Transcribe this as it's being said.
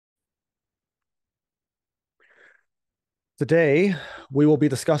Today, we will be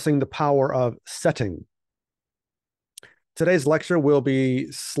discussing the power of setting. Today's lecture will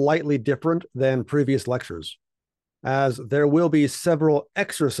be slightly different than previous lectures, as there will be several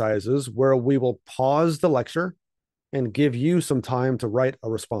exercises where we will pause the lecture and give you some time to write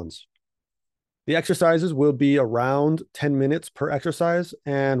a response. The exercises will be around 10 minutes per exercise,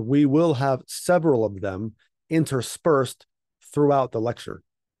 and we will have several of them interspersed throughout the lecture.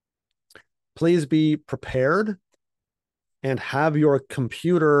 Please be prepared and have your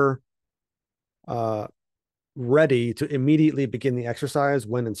computer ready to immediately begin the exercise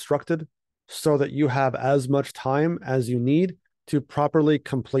when instructed, so that you have as much time as you need to properly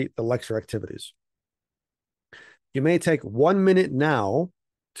complete the lecture activities. You may take 1 minute now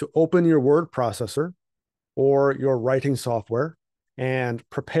to open your word processor or your writing software and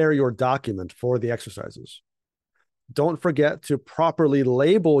prepare your document for the exercises. Don't forget to properly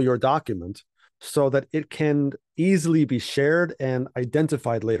label your document so that it can easily be shared and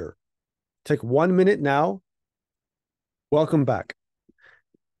identified later. Take 1 minute now. Welcome back.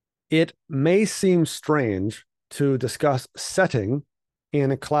 It may seem strange to discuss setting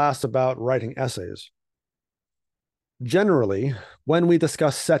in a class about writing essays. Generally, when we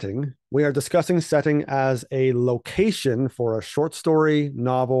discuss setting, we are discussing setting as a location for a short story,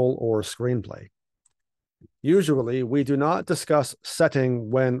 novel, or screenplay. Usually, we do not discuss setting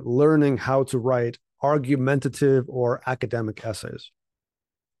when learning how to write argumentative or academic essays.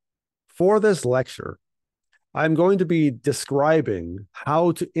 For this lecture, I'm going to be describing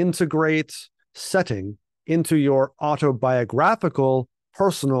how to integrate setting into your autobiographical,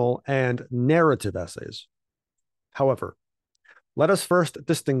 personal, and narrative essays. However, let us first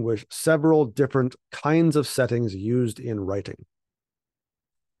distinguish several different kinds of settings used in writing.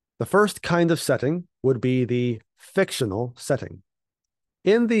 The first kind of setting would be the fictional setting.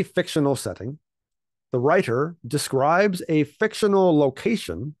 In the fictional setting, the writer describes a fictional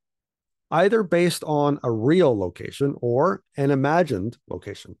location, either based on a real location or an imagined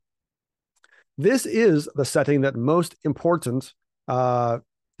location. This is the setting that is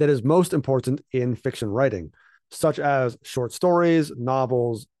most important in fiction writing, such as short stories,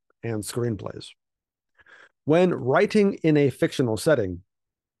 novels, and screenplays. When writing in a fictional setting,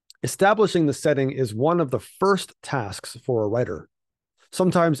 establishing the setting is one of the first tasks for a writer,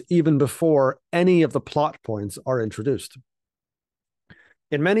 sometimes even before any of the plot points are introduced.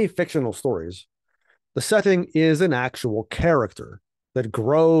 In many fictional stories, the setting is an actual character that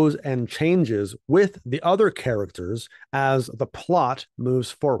grows and changes with the other characters as the plot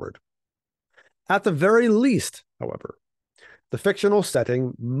moves forward. At the very least, however, the fictional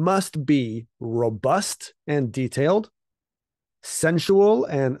setting must be robust and detailed, sensual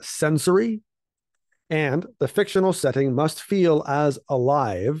and sensory, and the fictional setting must feel as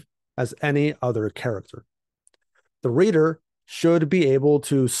alive as any other character. The reader should be able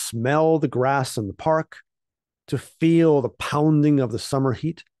to smell the grass in the park, to feel the pounding of the summer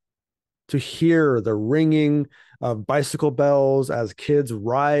heat, to hear the ringing of bicycle bells as kids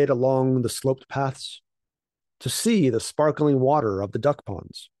ride along the sloped paths, to see the sparkling water of the duck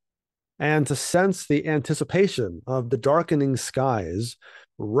ponds, and to sense the anticipation of the darkening skies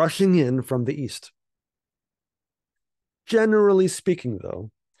rushing in from the east. Generally speaking,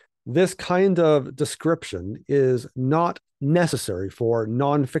 though, this kind of description is not necessary for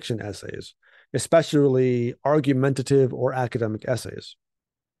nonfiction essays, especially argumentative or academic essays.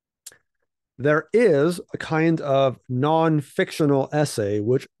 There is a kind of non-fictional essay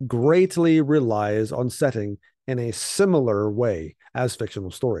which greatly relies on setting in a similar way as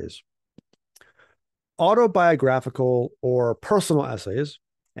fictional stories. Autobiographical or personal essays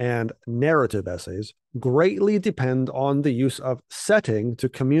and narrative essays greatly depend on the use of setting to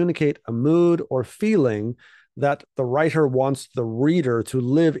communicate a mood or feeling that the writer wants the reader to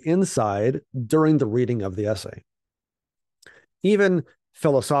live inside during the reading of the essay. Even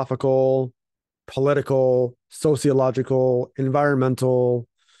philosophical, political, sociological, environmental,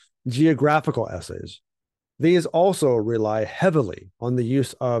 geographical essays, these also rely heavily on the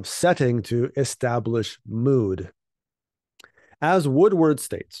use of setting to establish mood. As Woodward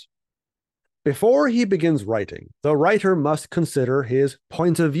states, before he begins writing, the writer must consider his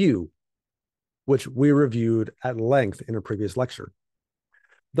point of view, which we reviewed at length in a previous lecture,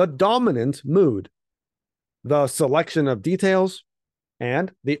 the dominant mood, the selection of details,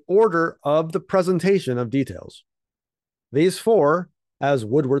 and the order of the presentation of details. These four, as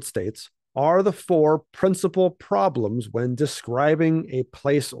Woodward states, are the four principal problems when describing a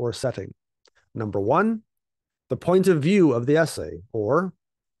place or setting. Number one, the point of view of the essay, or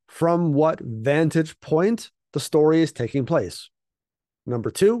from what vantage point the story is taking place.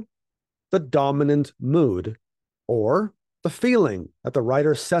 Number two, the dominant mood, or the feeling that the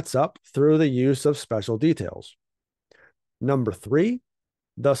writer sets up through the use of special details. Number 3,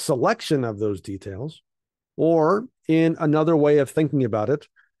 the selection of those details, or in another way of thinking about it,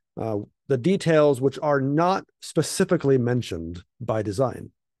 the details which are not specifically mentioned by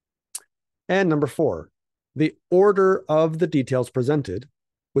design. And number 4, the order of the details presented,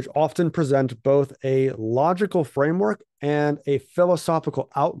 which often present both a logical framework and a philosophical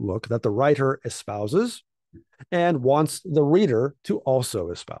outlook that the writer espouses and wants the reader to also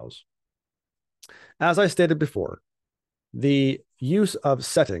espouse. As I stated before, the use of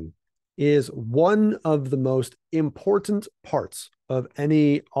setting is one of the most important parts of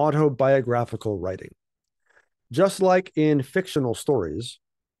any autobiographical writing. Just like in fictional stories,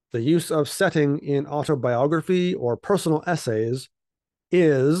 the use of setting in autobiography or personal essays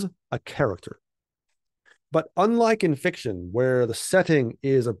is a character. But unlike in fiction, where the setting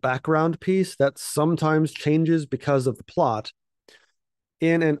is a background piece that sometimes changes because of the plot,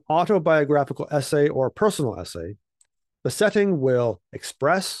 in an autobiographical essay or personal essay, the setting will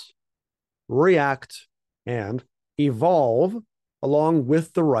express, react, and evolve along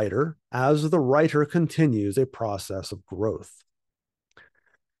with the writer as the writer continues a process of growth.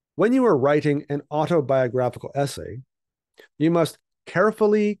 When you are writing an autobiographical essay, you must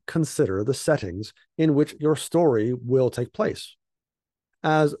carefully consider the settings in which your story will take place,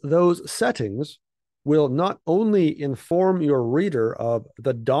 as those settings will not only inform your reader of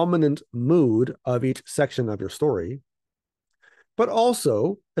the dominant mood of each section of your story, but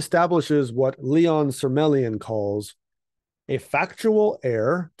also establishes what Leon Sermelian calls a factual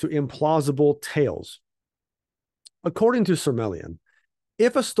heir to implausible tales. According to Sermelian,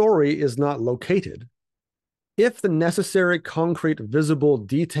 if a story is not located, if the necessary concrete visible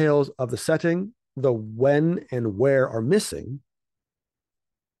details of the setting, the when and where are missing,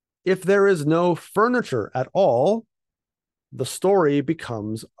 if there is no furniture at all, the story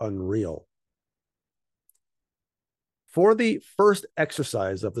becomes unreal. For the first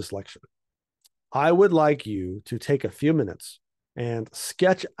exercise of this lecture, I would like you to take a few minutes and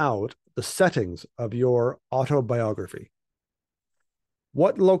sketch out the settings of your autobiography.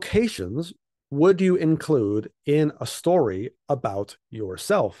 What locations would you include in a story about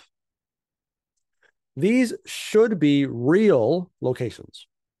yourself? These should be real locations,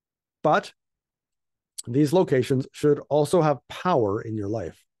 but these locations should also have power in your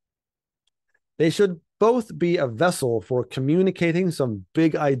life. They should both be a vessel for communicating some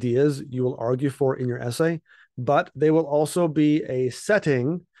big ideas you will argue for in your essay, but they will also be a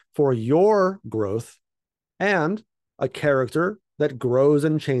setting for your growth and a character that grows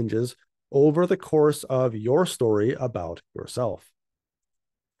and changes over the course of your story about yourself.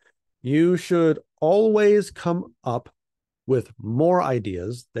 You should always come up with more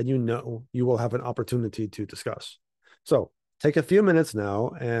ideas than you know you will have an opportunity to discuss. So take a few minutes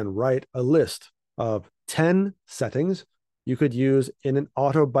now and write a list of 10 settings you could use in an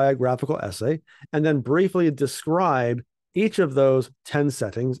autobiographical essay, and then briefly describe each of those 10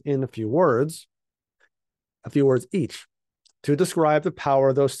 settings in a few words each, to describe the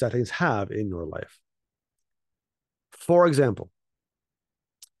power those settings have in your life. For example,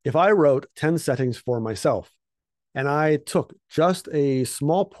 if I wrote 10 settings for myself, and I took just a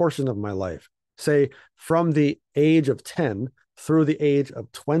small portion of my life, say from the age of 10 through the age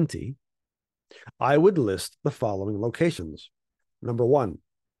of 20, I would list the following locations. Number 1,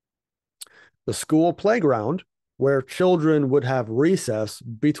 the school playground where children would have recess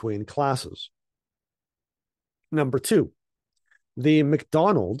between classes. Number 2, the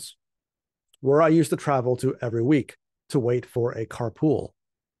McDonald's where I used to travel to every week to wait for a carpool.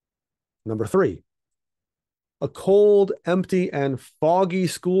 Number 3, a cold, empty, and foggy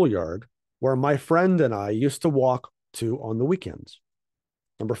schoolyard where my friend and I used to walk to on the weekends.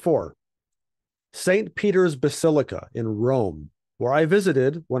 Number 4, St. Peter's Basilica in Rome, where I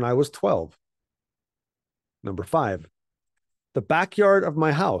visited when I was 12. Number 5, the backyard of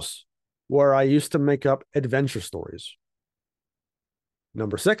my house, where I used to make up adventure stories.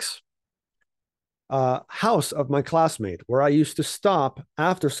 Number 6, a house of my classmate, where I used to stop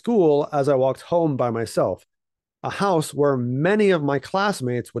after school as I walked home by myself. A house where many of my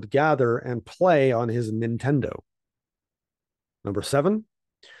classmates would gather and play on his Nintendo. Number 7,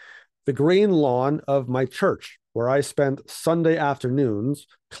 the green lawn of my church, where I spent Sunday afternoons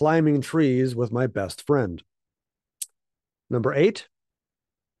climbing trees with my best friend. Number 8,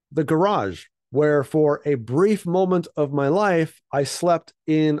 the garage, where for a brief moment of my life, I slept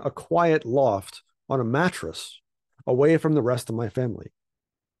in a quiet loft on a mattress away from the rest of my family.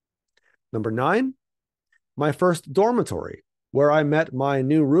 Number 9, my first dormitory, where I met my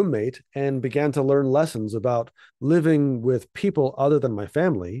new roommate and began to learn lessons about living with people other than my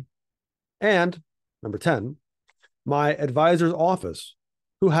family. And number 10, my advisor's office,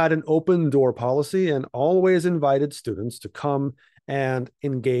 who had an open door policy and always invited students to come and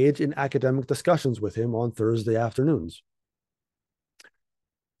engage in academic discussions with him on Thursday afternoons.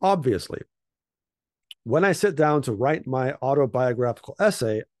 Obviously, when I sit down to write my autobiographical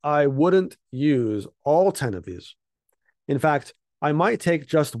essay, I wouldn't use all 10 of these. In fact, I might take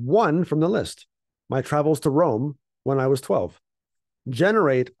just one from the list, my travels to Rome when I was 12,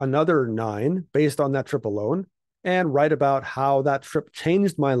 generate another 9 based on that trip alone, and write about how that trip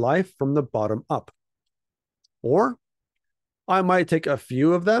changed my life from the bottom up. Or I might take a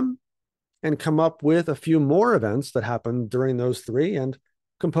few of them and come up with a few more events that happened during those 3 and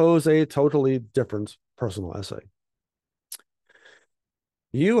compose a totally different personal essay.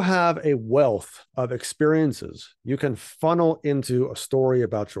 You have a wealth of experiences you can funnel into a story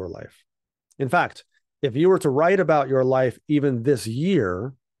about your life. In fact, if you were to write about your life even this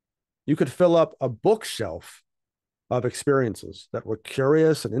year, you could fill up a bookshelf of experiences that were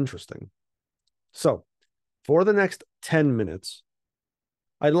curious and interesting. So, for the next 10 minutes,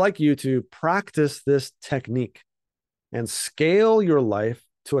 I'd like you to practice this technique and scale your life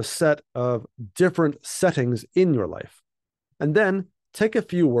to a set of different settings in your life. And then take a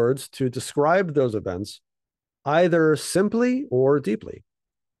few words to describe those events, either simply or deeply.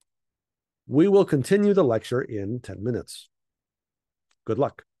 We will continue the lecture in 10 minutes. Good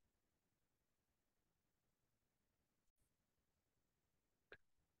luck.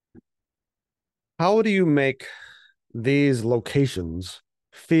 How do you make these locations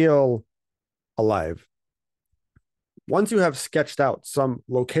feel alive? Once you have sketched out some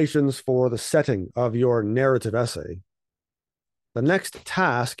locations for the setting of your narrative essay, the next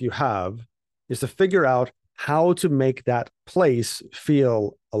task you have is to figure out how to make that place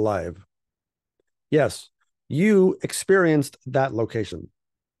feel alive. Yes, you experienced that location.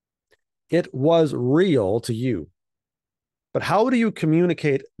 It was real to you. But how do you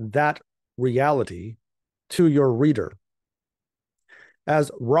communicate that reality to your reader?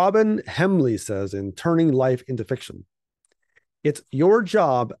 As Robin Hemley says in Turning Life into Fiction, it's your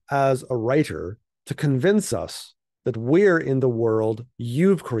job as a writer to convince us that we're in the world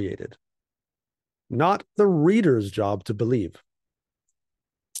you've created, not the reader's job to believe.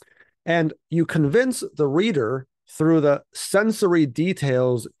 And you convince the reader through the sensory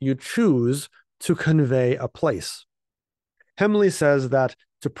details you choose to convey a place. Hemley says that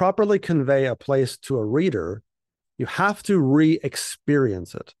to properly convey a place to a reader, you have to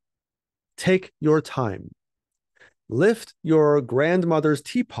re-experience it. Take your time. Lift your grandmother's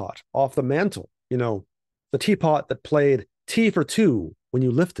teapot off the mantle, the teapot that played tea for 2 when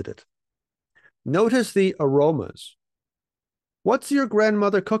you lifted it. Notice the aromas. What's your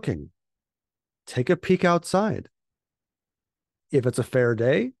grandmother cooking? Take a peek outside. If it's a fair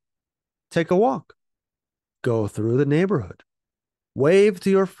day, take a walk. Go through the neighborhood. Wave to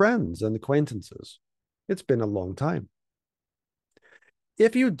your friends and acquaintances. It's been a long time.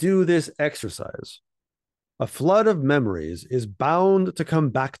 If you do this exercise, a flood of memories is bound to come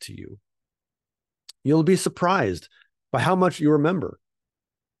back to you. You'll be surprised by how much you remember.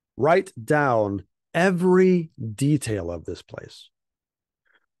 Write down every detail of this place.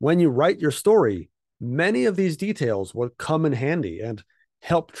 When you write your story, many of these details will come in handy and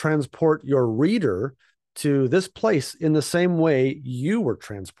help transport your reader to this place in the same way you were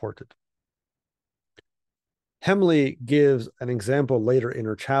transported. Hemley gives an example later in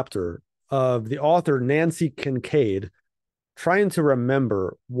her chapter of the author Nancy Kincaid trying to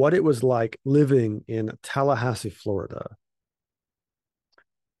remember what it was like living in Tallahassee, Florida.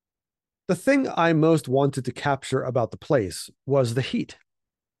 The thing I most wanted to capture about the place was the heat.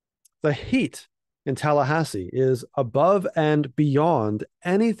 The heat in Tallahassee is above and beyond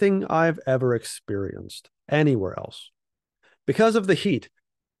anything I've ever experienced anywhere else. Because of the heat,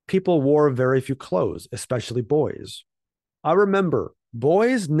 people wore very few clothes, especially boys. I remember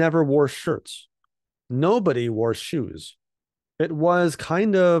boys never wore shirts. Nobody wore shoes. It was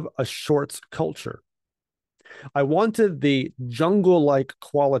kind of a shorts culture. I wanted the jungle-like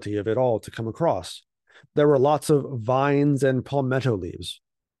quality of it all to come across. There were lots of vines and palmetto leaves.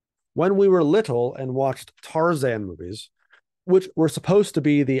 When we were little and watched Tarzan movies, which were supposed to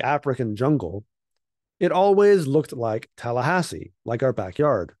be the African jungle, it always looked like Tallahassee, like our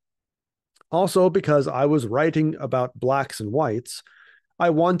backyard. Also, because I was writing about blacks and whites, I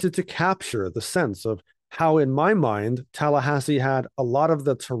wanted to capture the sense of how, in my mind, Tallahassee had a lot of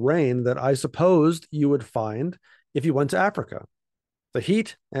the terrain that I supposed you would find if you went to Africa. The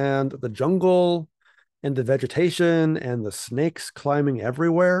heat and the jungle And the vegetation and the snakes climbing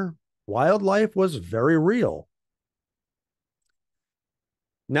everywhere, wildlife was very real.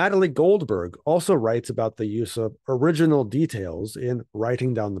 Natalie Goldberg also writes about the use of original details in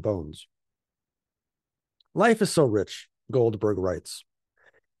writing down the bones. Life is so rich, Goldberg writes.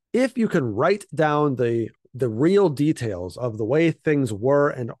 If you can write down the real details of the way things were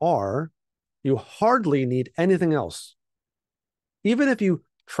and are, you hardly need anything else. Even if you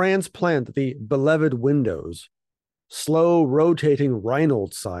transplant the beloved windows, slow rotating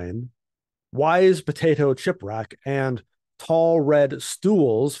Reynolds sign, wise potato chip rack, and tall red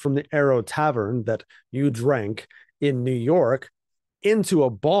stools from the Arrow Tavern that you drank in New York into a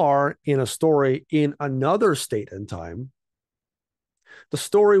bar in a story in another state and time, the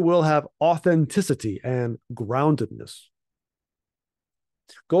story will have authenticity and groundedness.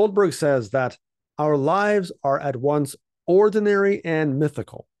 Goldberg says that our lives are at once ordinary and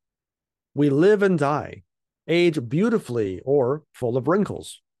mythical. We live and die, age beautifully or full of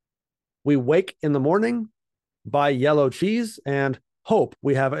wrinkles. We wake in the morning, buy yellow cheese, and hope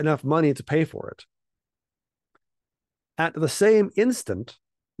we have enough money to pay for it. At the same instant,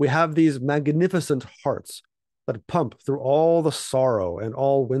 we have these magnificent hearts that pump through all the sorrow and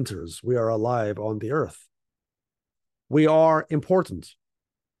all winters we are alive on the earth. We are important,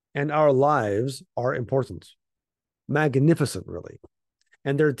 and our lives are important. Magnificent, really.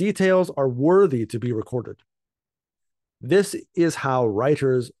 And their details are worthy to be recorded. This is how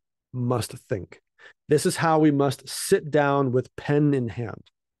writers must think. This is how we must sit down with pen in hand.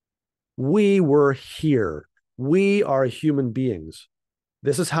 We were here. We are human beings.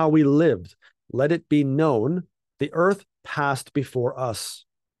 This is how we lived. Let it be known the earth passed before us.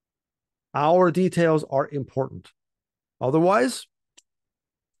 Our details are important. Otherwise,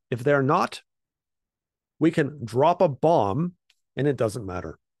 if they're not, we can drop a bomb and it doesn't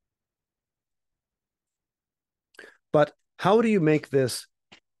matter. But how do you make this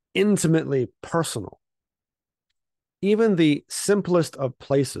intimately personal? Even the simplest of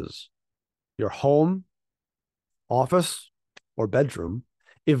places, your home, office, or bedroom,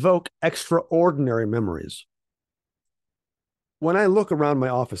 evoke extraordinary memories. When I look around my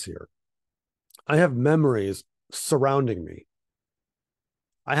office here, I have memories surrounding me.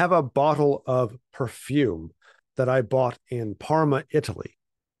 I have a bottle of perfume that I bought in Parma, Italy.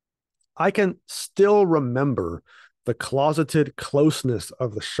 I can still remember the closeted closeness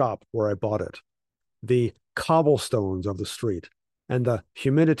of the shop where I bought it, the cobblestones of the street, and the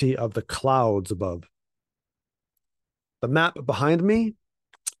humidity of the clouds above. The map behind me,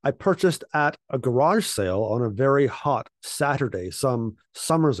 I purchased at a garage sale on a very hot Saturday some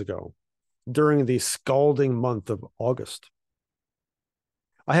summers ago, during the scalding month of August.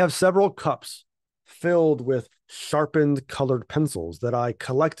 I have several cups filled with sharpened colored pencils that I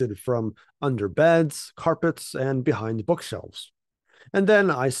collected from under beds, carpets, and behind bookshelves. And then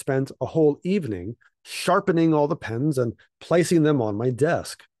I spent a whole evening sharpening all the pens and placing them on my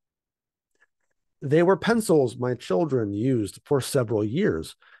desk. They were pencils my children used for several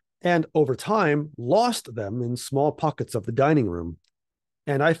years, and over time lost them in small pockets of the dining room.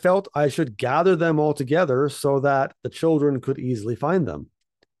 And I felt I should gather them all together so that the children could easily find them.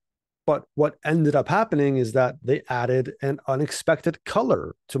 But what ended up happening is that they added an unexpected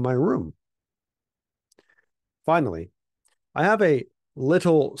color to my room. Finally, I have a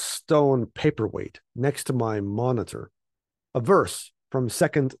little stone paperweight next to my monitor, a verse from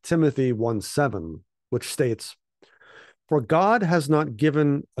 2 Timothy 1:7, which states, "For God has not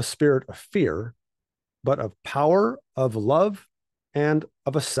given a spirit of fear, but of power, of love, and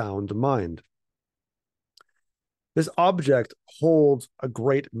of a sound mind." This object holds a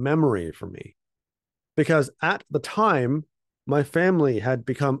great memory for me because at the time, my family had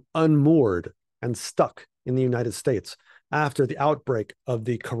become unmoored and stuck in the United States after the outbreak of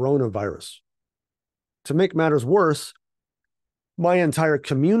the coronavirus. To make matters worse, my entire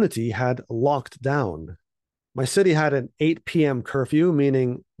community had locked down. My city had an 8 p.m. curfew,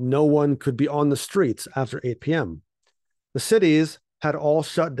 meaning no one could be on the streets after 8 p.m. The cities had all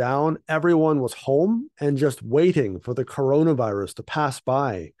shut down. Everyone was home and just waiting for the coronavirus to pass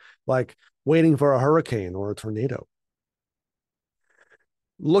by, like waiting for a hurricane or a tornado.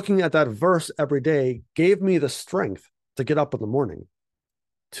 Looking at that verse every day gave me the strength to get up in the morning,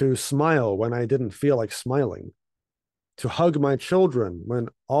 to smile when I didn't feel like smiling, to hug my children when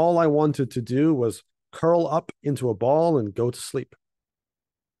all I wanted to do was curl up into a ball and go to sleep.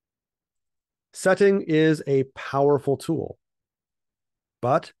 Setting is a powerful tool,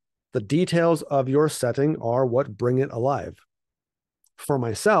 but the details of your setting are what bring it alive. For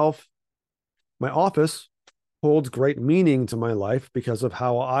myself, my office holds great meaning to my life because of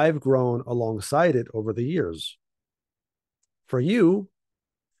how I've grown alongside it over the years. For you,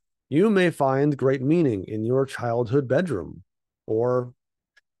 you may find great meaning in your childhood bedroom, or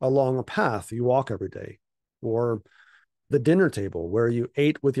along a path you walk every day, or the dinner table where you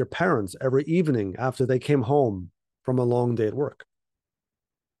ate with your parents every evening after they came home from a long day at work.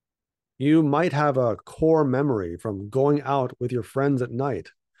 You might have a core memory from going out with your friends at night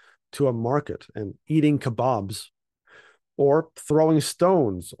to a market and eating kebabs, or throwing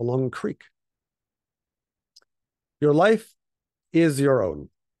stones along a creek. Your life is your own,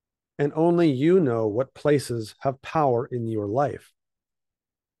 and only you know what places have power in your life.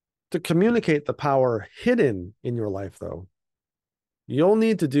 To communicate the power hidden in your life, though, you'll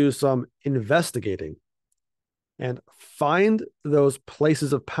need to do some investigating and find those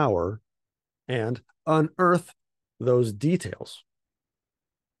places of power and unearth those details.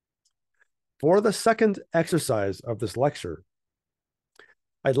 For the second exercise of this lecture,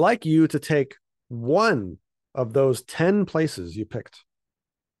 I'd like you to take one of those 10 places you picked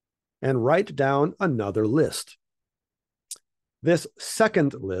and write down another list. This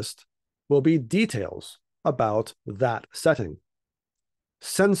second list will be details about that setting.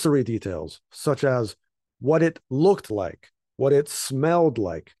 Sensory details, such as what it looked like, what it smelled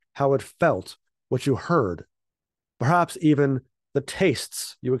like, how it felt, what you heard, perhaps even the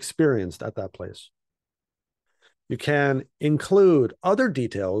tastes you experienced at that place. You can include other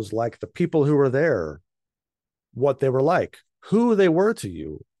details like the people who were there, what they were like, who they were to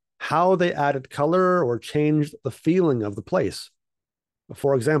you, how they added color or changed the feeling of the place.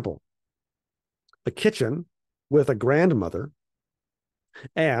 For example, a kitchen with a grandmother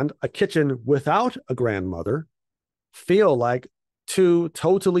and a kitchen without a grandmother feel like two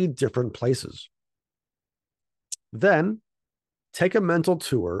totally different places. Then take a mental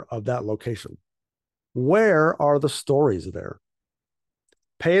tour of that location. Where are the stories there?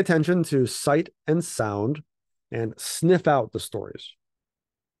 Pay attention to sight and sound and sniff out the stories.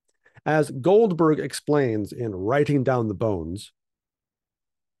 As Goldberg explains in Writing Down the Bones,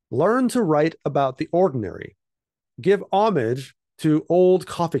 learn to write about the ordinary. Give homage to old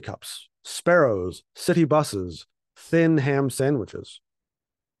coffee cups, sparrows, city buses, thin ham sandwiches.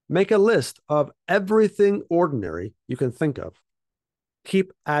 Make a list of everything ordinary you can think of.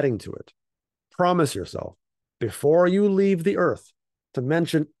 Keep adding to it. Promise yourself, before you leave the earth, to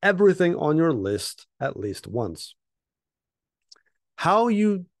mention everything on your list at least once. How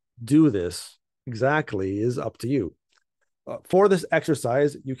you do this exactly is up to you. For this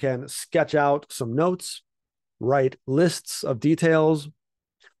exercise, you can sketch out some notes, write lists of details,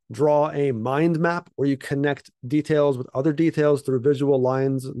 draw a mind map where you connect details with other details through visual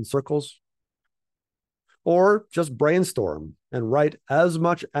lines and circles, or just brainstorm and write as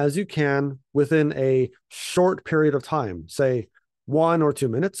much as you can within a short period of time, say 1 or 2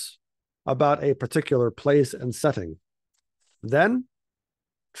 minutes, about a particular place and setting. Then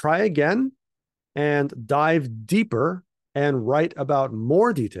try again and dive deeper and write about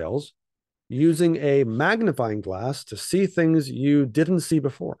more details using a magnifying glass to see things you didn't see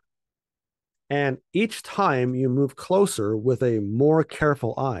before. And each time you move closer with a more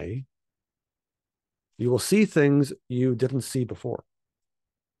careful eye, you will see things you didn't see before.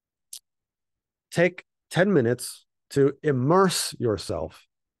 Take 10 minutes to immerse yourself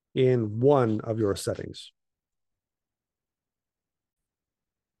in one of your settings.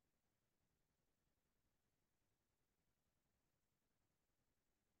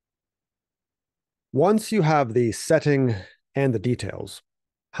 Once you have the setting and the details,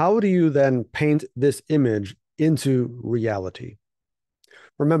 how do you then paint this image into reality?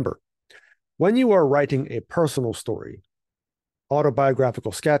 Remember, when you are writing a personal story,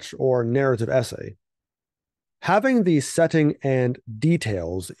 autobiographical sketch, or narrative essay, having the setting and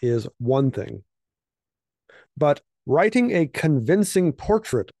details is one thing. But writing a convincing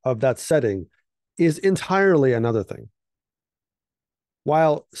portrait of that setting is entirely another thing.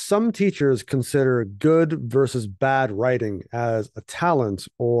 While some teachers consider good versus bad writing as a talent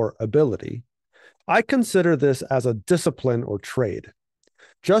or ability, I consider this as a discipline or trade.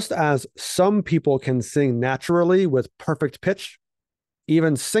 Just as some people can sing naturally with perfect pitch,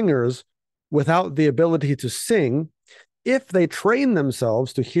 even singers without the ability to sing, if they train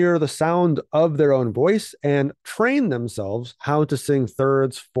themselves to hear the sound of their own voice and train themselves how to sing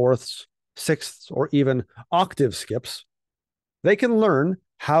thirds, fourths, sixths, or even octave skips, they can learn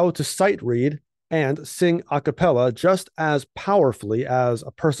how to sight read and sing a cappella just as powerfully as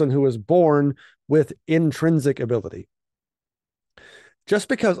a person who is born with intrinsic ability. Just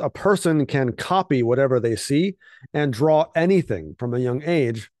because a person can copy whatever they see and draw anything from a young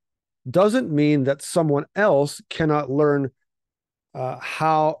age doesn't mean that someone else cannot learn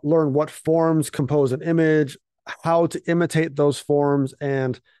learn what forms compose an image, how to imitate those forms,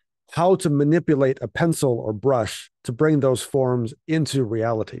 and how to manipulate a pencil or brush to bring those forms into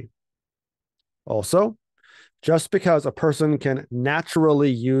reality. Also, just because a person can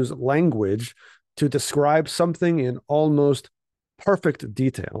naturally use language to describe something in almost perfect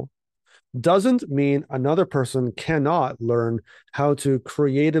detail doesn't mean another person cannot learn how to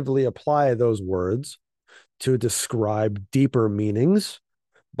creatively apply those words to describe deeper meanings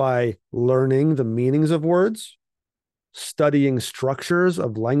by learning the meanings of words, studying structures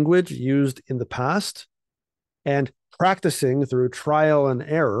of language used in the past, and practicing through trial and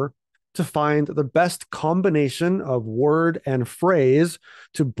error to find the best combination of word and phrase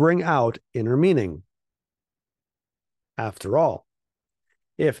to bring out inner meaning. After all,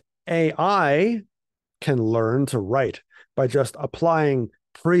 if AI can learn to write by just applying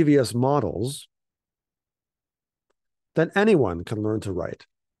previous models, then anyone can learn to write.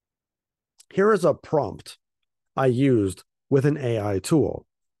 Here is a prompt I used with an AI tool.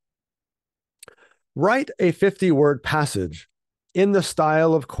 Write a 50-word passage in the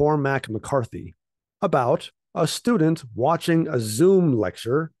style of Cormac McCarthy about a student watching a Zoom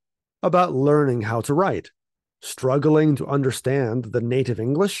lecture about learning how to write, struggling to understand the native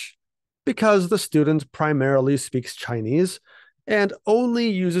English because the student primarily speaks Chinese and only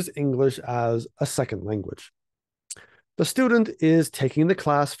uses English as a second language. The student is taking the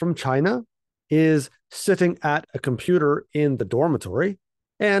class from China, is sitting at a computer in the dormitory,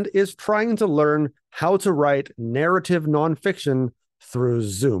 and is trying to learn how to write narrative nonfiction through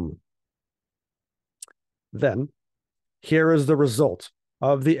Zoom. Then, here is the result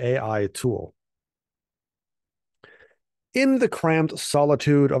of the AI tool. In the cramped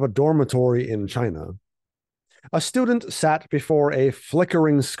solitude of a dormitory in China, a student sat before a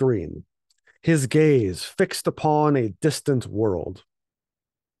flickering screen, his gaze fixed upon a distant world.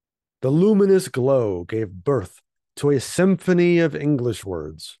 The luminous glow gave birth to a symphony of English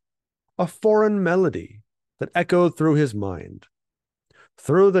words, a foreign melody that echoed through his mind.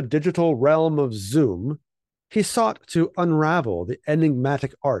 Through the digital realm of Zoom, he sought to unravel the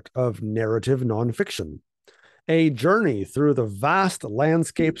enigmatic art of narrative nonfiction, a journey through the vast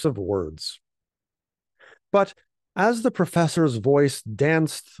landscapes of words. But as the professor's voice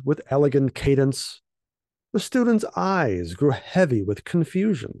danced with elegant cadence, the student's eyes grew heavy with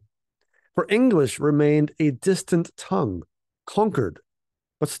confusion, for English remained a distant tongue, conquered,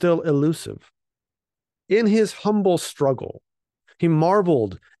 but still elusive. In his humble struggle, he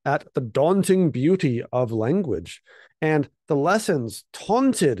marveled at the daunting beauty of language, and the lessons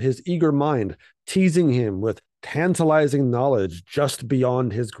taunted his eager mind, teasing him with tantalizing knowledge just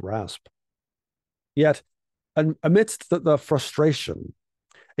beyond his grasp. Yet, amidst the frustration,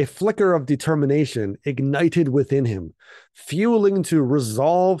 a flicker of determination ignited within him, fueling to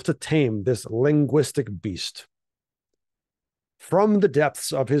resolve to tame this linguistic beast. From the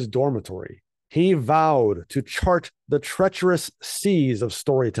depths of his dormitory, he vowed to chart the treacherous seas of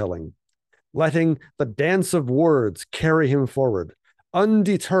storytelling, letting the dance of words carry him forward,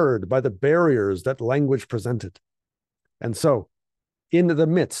 undeterred by the barriers that language presented. And so, in the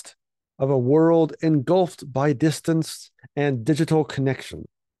midst of a world engulfed by distance and digital connection,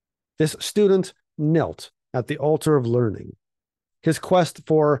 this student knelt at the altar of learning, his quest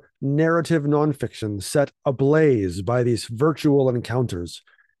for narrative nonfiction set ablaze by these virtual encounters,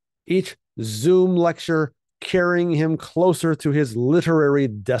 each Zoom lecture carrying him closer to his literary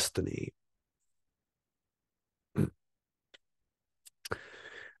destiny.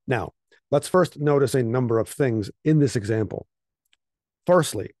 Now, let's first notice a number of things in this example.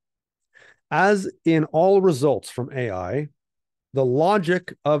 Firstly, as in all results from AI, the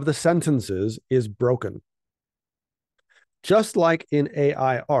logic of the sentences is broken. Just like in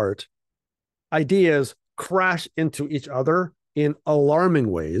AI art, ideas crash into each other in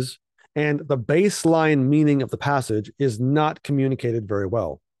alarming ways, and the baseline meaning of the passage is not communicated very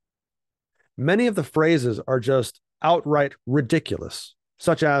well. Many of the phrases are just outright ridiculous,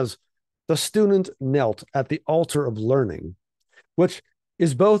 such as, the student knelt at the altar of learning, which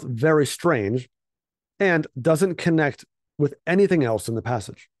is both very strange and doesn't connect with anything else in the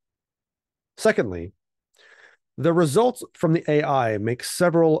passage. Secondly, the results from the AI make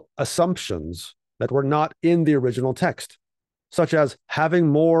several assumptions that were not in the original text, such as having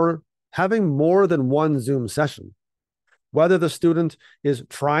more than one Zoom session, whether the student is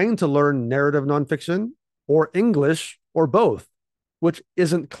trying to learn narrative nonfiction or English or both, which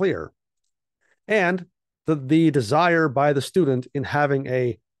isn't clear, and the desire by the student in having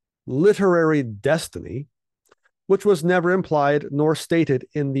a literary destiny, which was never implied nor stated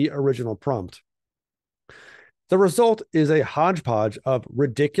in the original prompt. The result is a hodgepodge of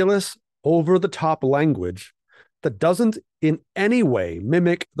ridiculous, over-the-top language that doesn't in any way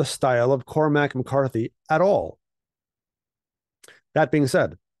mimic the style of Cormac McCarthy at all. That being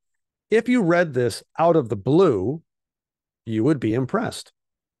said, if you read this out of the blue, you would be impressed.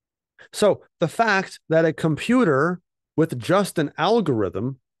 So the fact that a computer with just an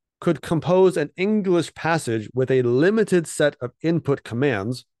algorithm could compose an English passage with a limited set of input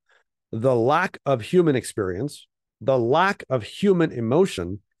commands, the lack of human experience, the lack of human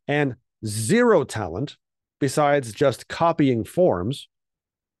emotion, and zero talent besides just copying forms,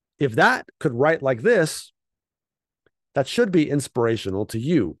 if that could write like this, that should be inspirational to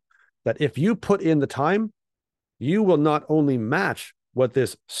you, that if you put in the time, you will not only match what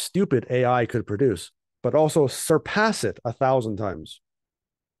this stupid AI could produce, but also surpass it 1,000 times.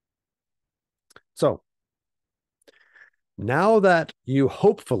 So, now that you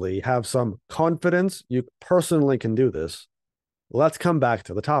hopefully have some confidence you personally can do this, let's come back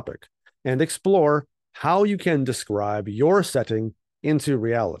to the topic and explore how you can describe your setting into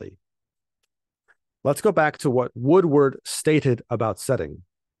reality. Let's go back to what Woodward stated about setting.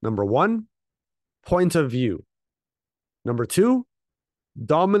 Number 1, point of view. Number 2,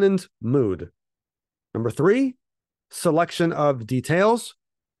 dominant mood. Number 3, selection of details.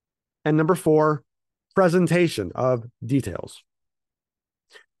 And number 4, presentation of details.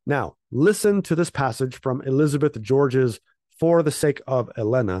 Now, listen to this passage from Elizabeth George's For the Sake of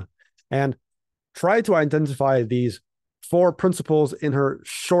Elena, and try to identify these 4 principles in her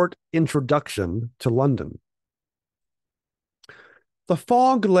short introduction to London. The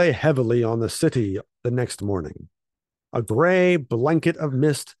fog lay heavily on the city the next morning, a gray blanket of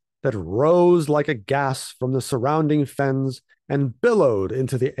mist that rose like a gas from the surrounding fens and billowed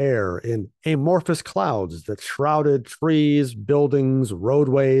into the air in amorphous clouds that shrouded trees, buildings,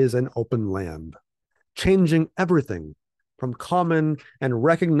 roadways, and open land, changing everything from common and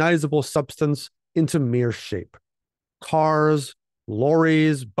recognizable substance into mere shape. Cars,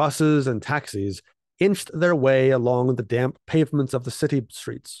 lorries, buses, and taxis inched their way along the damp pavements of the city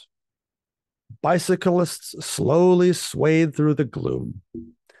streets. Bicyclists slowly swayed through the gloom.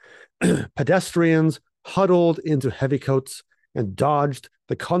 Pedestrians huddled into heavy coats and dodged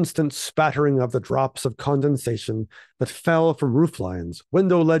the constant spattering of the drops of condensation that fell from rooflines,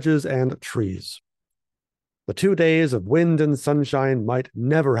 window ledges, and trees. The 2 days of wind and sunshine might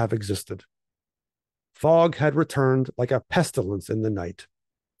never have existed. Fog had returned like a pestilence in the night.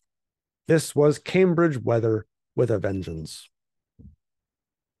 This was Cambridge weather with a vengeance.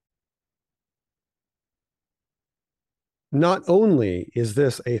 Not only is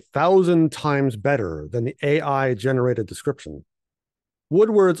this 1,000 times better than the AI-generated description,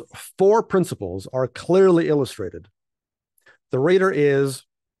 Woodward's 4 principles are clearly illustrated. The reader is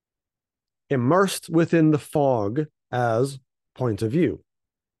immersed within the fog as point of view.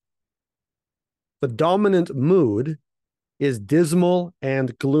 The dominant mood is dismal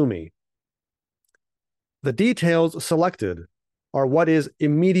and gloomy. The details selected are what is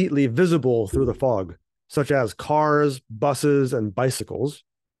immediately visible through the fog, such as cars, buses, and bicycles.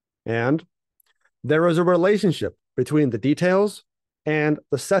 And there is a relationship between the details and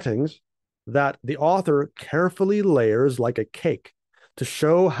the settings that the author carefully layers like a cake to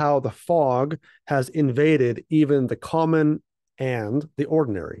show how the fog has invaded even the common and the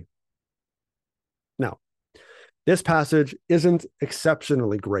ordinary. Now, this passage isn't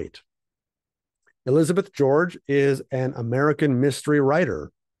exceptionally great. Elizabeth George is an American mystery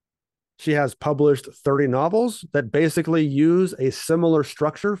writer. She has published 30 novels that basically use a similar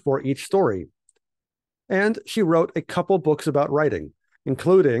structure for each story. And she wrote a couple books about writing,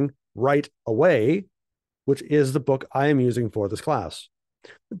 including Write Away, which is the book I am using for this class,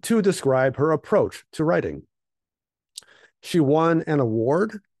 to describe her approach to writing. She won an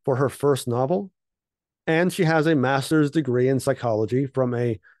award for her first novel, and she has a master's degree in psychology from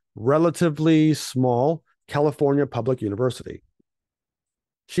a relatively small California public university.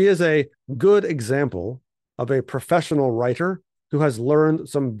 She is a good example of a professional writer who has learned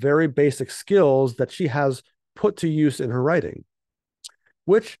some very basic skills that she has put to use in her writing,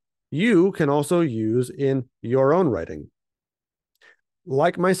 which you can also use in your own writing.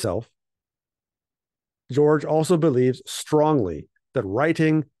 Like myself, George also believes strongly that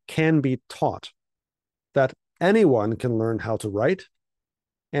writing can be taught, that anyone can learn how to write,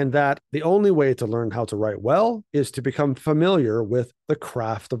 and that the only way to learn how to write well is to become familiar with the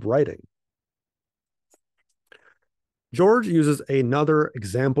craft of writing. George uses another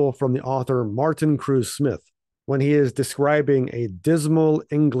example from the author Martin Cruz Smith when he is describing a dismal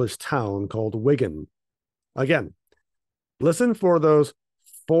English town called Wigan. Again, Listen for those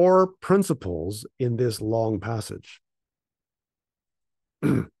 4 principles in this long passage.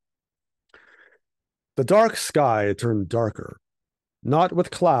 The dark sky turned darker, not with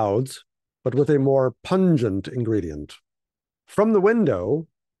clouds, but with a more pungent ingredient. From the window,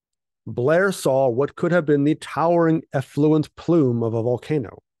 Blair saw what could have been the towering effluent plume of a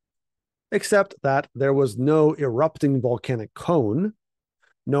volcano, except that there was no erupting volcanic cone,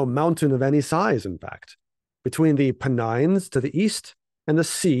 no mountain of any size, in fact, between the Pennines to the east and the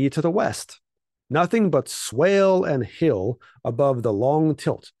sea to the west. Nothing but swale and hill above the long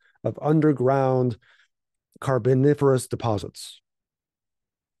tilt of underground carboniferous deposits.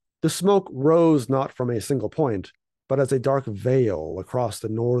 The smoke rose not from a single point, but as a dark veil across the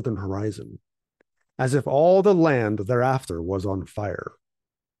northern horizon, as if all the land thereafter was on fire.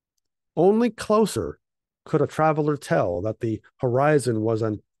 Only closer could a traveler tell that the horizon was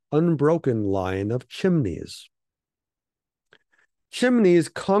an unbroken line of chimneys. Chimneys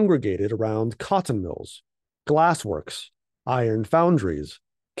congregated around cotton mills, glassworks, iron foundries,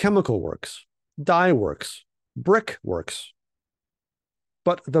 chemical works, dye works, brick works.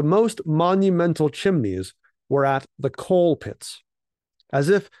 But the most monumental chimneys were at the coal pits, as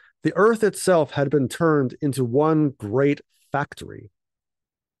if the earth itself had been turned into one great factory.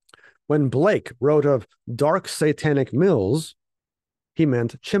 When Blake wrote of dark satanic mills, he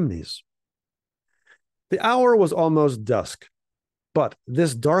meant chimneys. The hour was almost dusk, but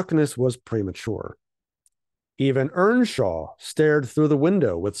this darkness was premature. Even Earnshaw stared through the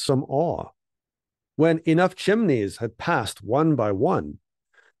window with some awe. When enough chimneys had passed one by one,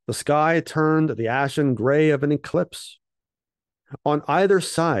 the sky turned the ashen gray of an eclipse. On either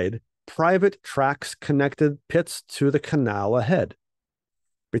side, private tracks connected pits to the canal ahead.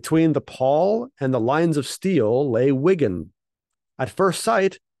 Between the pall and the lines of steel lay Wigan, at first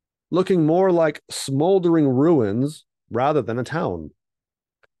sight looking more like smoldering ruins rather than a town.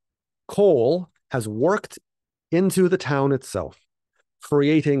 Coal has worked into the town itself,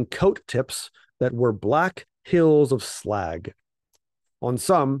 creating coat tips that were black hills of slag. On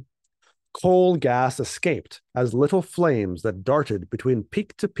some, coal gas escaped as little flames that darted between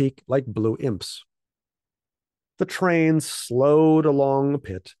peak to peak like blue imps. The train slowed along the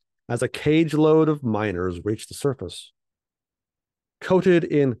pit as a cage load of miners reached the surface. Coated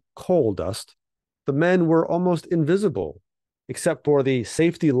in coal dust, the men were almost invisible, except for the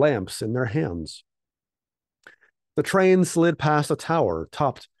safety lamps in their hands. The train slid past a tower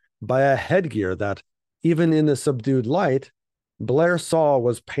topped by a headgear that, even in the subdued light, Blair saw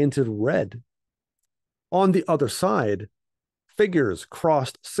was painted red. On the other side, figures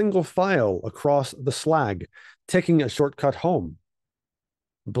crossed single file across the slag, taking a shortcut home.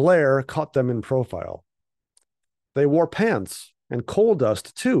 Blair caught them in profile. They wore pants and coal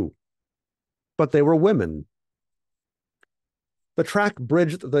dust too, but they were women. The track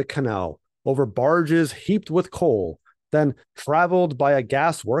bridged the canal over barges heaped with coal, then traveled by a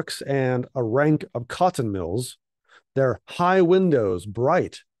gasworks and a rank of cotton mills, their high windows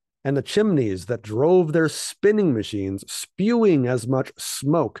bright, and the chimneys that drove their spinning machines spewing as much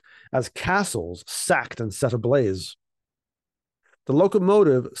smoke as castles sacked and set ablaze. The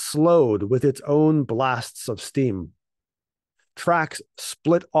locomotive slowed with its own blasts of steam. Tracks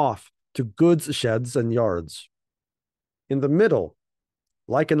split off to goods sheds and yards. In the middle,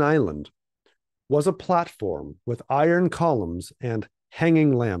 like an island, was a platform with iron columns and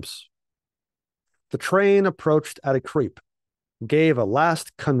hanging lamps. The train approached at a creep, gave a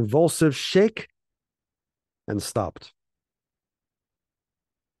last convulsive shake, and stopped.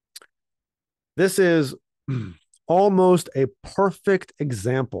 This is almost a perfect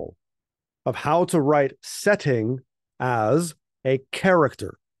example of how to write setting as a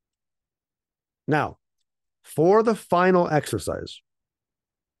character. Now, for the final exercise,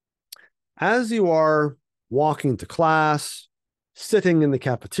 as you are walking to class, sitting in the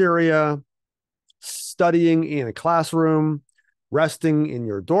cafeteria, studying in a classroom, resting in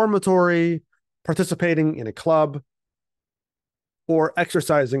your dormitory, participating in a club, or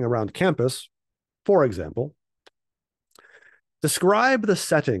exercising around campus, for example, describe the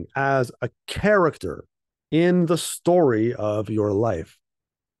setting as a character in the story of your life.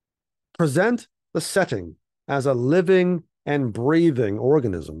 Present the setting as a living and breathing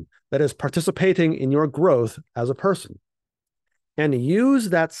organism that is participating in your growth as a person. And use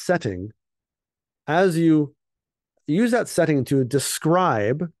that setting to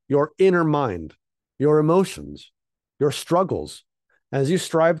describe your inner mind, your emotions, your struggles, as you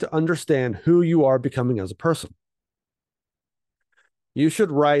strive to understand who you are becoming as a person. You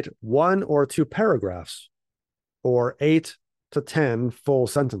should write 1 or 2 paragraphs or 8 to 10 full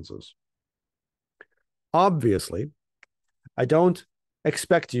sentences. Obviously, I don't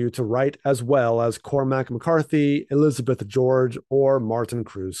expect you to write as well as Cormac McCarthy, Elizabeth George, or Martin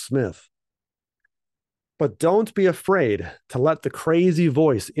Cruz Smith. But don't be afraid to let the crazy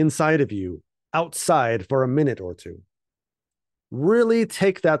voice inside of you outside for a minute or two. Really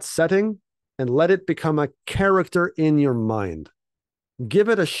take that setting and let it become a character in your mind. Give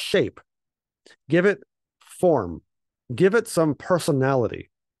it a shape, give it form, give it some personality.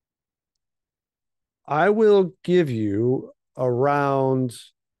 I will give you around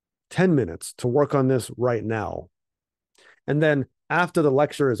 10 minutes to work on this right now. And then after the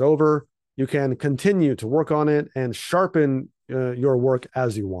lecture is over, you can continue to work on it and sharpen your work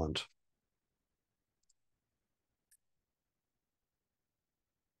as you want.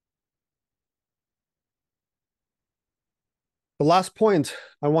 The last point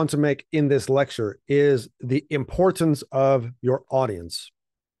I want to make in this lecture is the importance of your audience.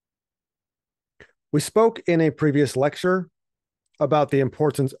 We spoke in a previous lecture about the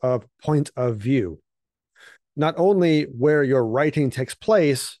importance of point of view, not only where your writing takes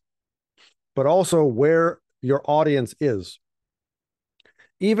place, but also where your audience is.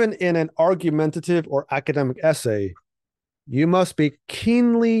 Even in an argumentative or academic essay, you must be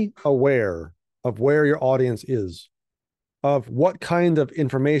keenly aware of where your audience is, of what kind of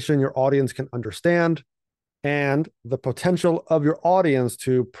information your audience can understand, and the potential of your audience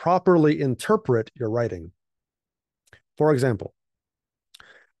to properly interpret your writing. For example,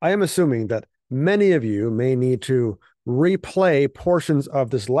 I am assuming that many of you may need to replay portions of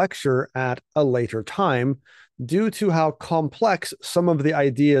this lecture at a later time due to how complex some of the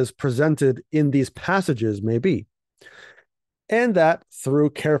ideas presented in these passages may be. And that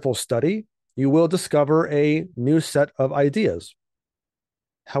through careful study, you will discover a new set of ideas.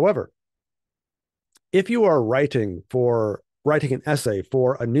 However, if you are writing an essay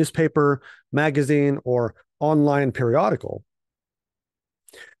for a newspaper, magazine, or online periodical,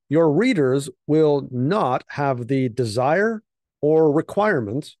 your readers will not have the desire or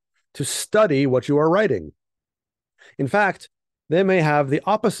requirement to study what you are writing. In fact, they may have the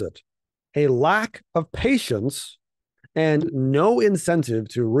opposite, a lack of patience and no incentive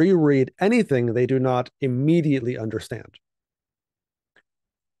to reread anything they do not immediately understand.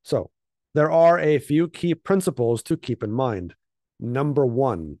 So, there are a few key principles to keep in mind. Number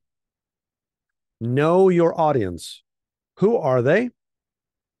one, know your audience. Who are they?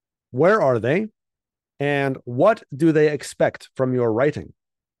 Where are they? And what do they expect from your writing?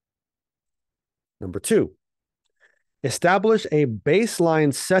 Number two, establish a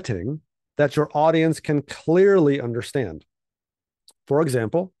baseline setting that your audience can clearly understand. For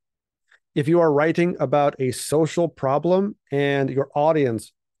example, if you are writing about a social problem and your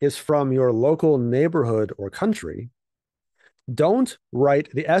audience is from your local neighborhood or country, don't write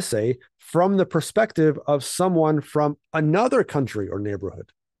the essay from the perspective of someone from another country or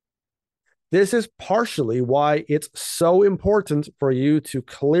neighborhood. This is partially why it's so important for you to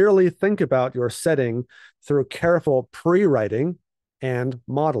clearly think about your setting through careful pre-writing and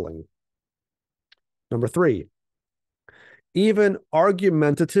modeling. Number three, even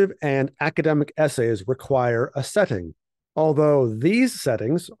argumentative and academic essays require a setting, although these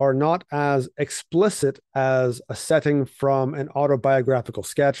settings are not as explicit as a setting from an autobiographical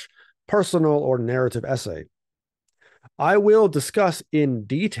sketch, personal, or narrative essay. I will discuss in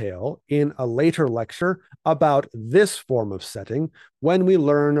detail in a later lecture about this form of setting when we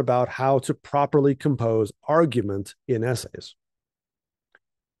learn about how to properly compose argument in essays.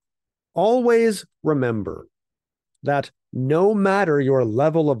 Always remember that no matter your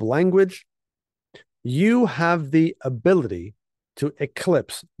level of language, you have the ability to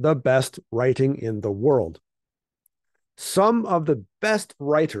eclipse the best writing in the world. Some of the best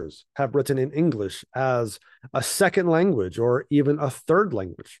writers have written in English as a second language or even a third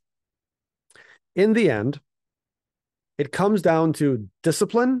language. In the end, it comes down to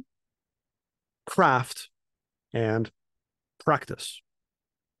discipline, craft, and practice.